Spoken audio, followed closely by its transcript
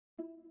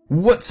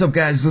What's up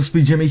guys, Let's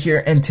Be Jimmy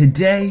here, and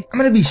today I'm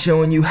going to be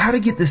showing you how to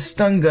get the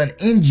stun gun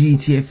in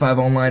GTA 5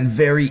 Online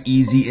very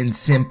easy and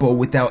simple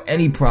without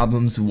any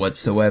problems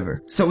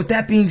whatsoever. So with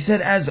that being said,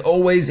 as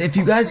always, if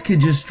you guys could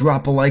just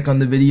drop a like on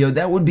the video,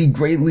 that would be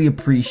greatly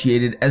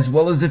appreciated, as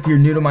well as if you're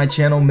new to my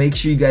channel, make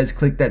sure you guys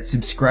click that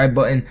subscribe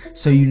button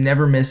so you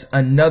never miss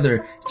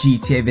another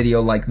GTA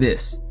video like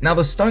this. Now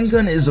the stun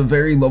gun is a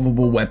very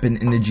lovable weapon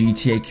in the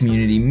GTA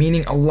community,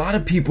 meaning a lot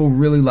of people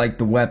really like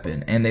the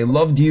weapon and they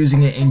loved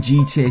using it in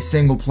GTA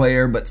single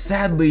player, but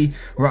sadly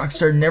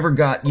Rockstar never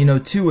got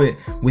to it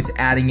with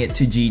adding it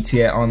to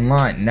GTA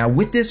Online. Now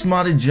with this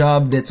modded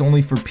job that's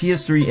only for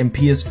PS3 and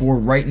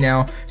PS4 right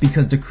now,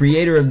 because the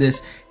creator of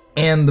this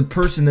and the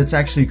person that's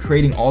actually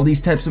creating all these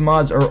types of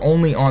mods are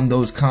only on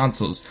those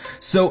consoles.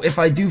 So if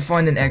I do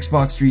find an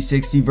Xbox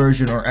 360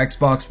 version or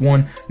Xbox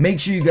One, make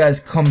sure you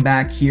guys come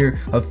back here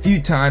a few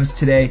times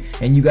today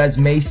and you guys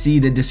may see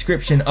the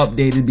description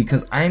updated,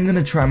 because I'm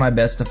gonna try my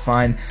best to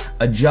find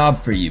a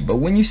job for you. But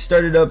when you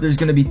start it up, there's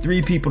gonna be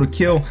 3 people to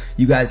kill.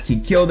 You guys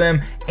can kill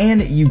them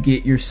and you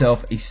get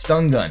yourself a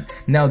stun gun.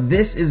 Now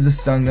this is the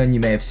stun gun, you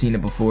may have seen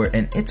it before,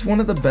 and it's one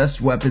of the best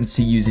weapons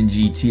to use in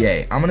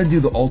GTA. I'm gonna do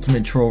the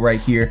ultimate troll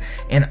right here,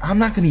 and I'm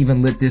not gonna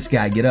even let this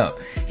guy get up.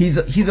 He's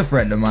a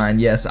friend of mine.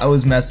 Yes, I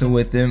was messing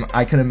with him.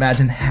 I can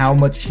imagine how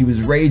much he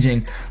was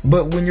raging,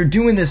 but when you're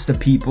doing this to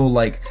people,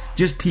 like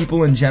just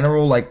people in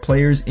general, like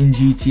players in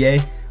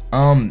GTA,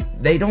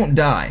 they don't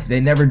die. They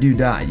never do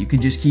die. You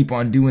can just keep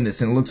on doing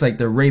this and it looks like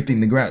they're raping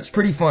the ground. It's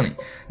pretty funny.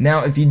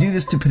 Now if you do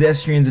this to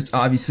pedestrians, it's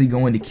obviously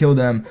going to kill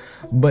them,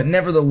 but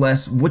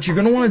nevertheless, what you're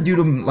going to want to do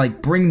to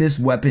bring this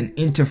weapon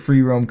into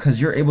free roam, because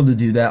you're able to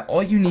do that,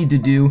 all you need to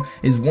do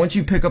is once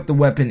you pick up the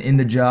weapon in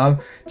the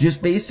job,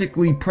 just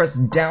basically press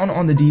down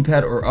on the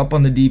D-pad or up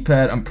on the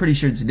D-pad, I'm pretty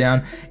sure it's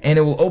down, and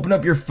it will open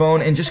up your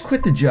phone and just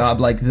quit the job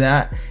like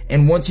that.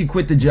 And once you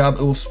quit the job,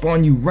 it will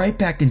spawn you right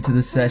back into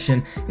the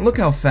session. And look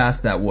how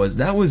fast that was.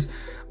 That was,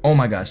 oh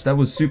my gosh, that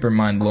was super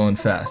mind-blowing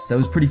fast. That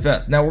was pretty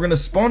fast. Now we're gonna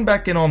spawn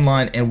back in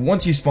online, and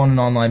once you spawn in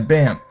online,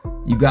 bam,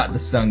 you got the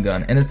stun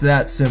gun. And it's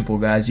that simple,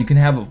 guys. You can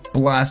have a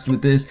blast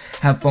with this,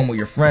 have fun with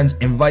your friends,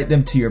 invite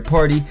them to your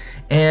party,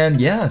 and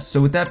yeah,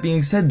 so with that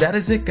being said, that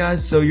is it,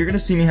 guys. So you're gonna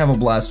see me have a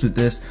blast with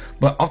this,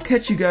 but I'll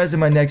catch you guys in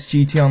my next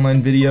GTA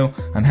Online video.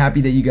 I'm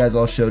happy that you guys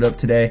all showed up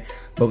today.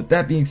 But with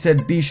that being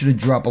said, be sure to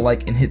drop a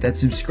like and hit that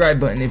subscribe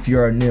button if you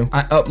are new.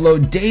 I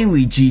upload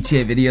daily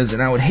GTA videos,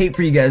 and I would hate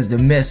for you guys to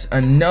miss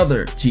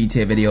another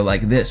GTA video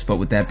like this. But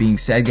with that being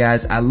said,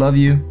 guys, I love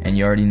you, and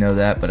you already know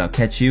that, but I'll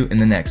catch you in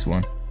the next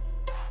one.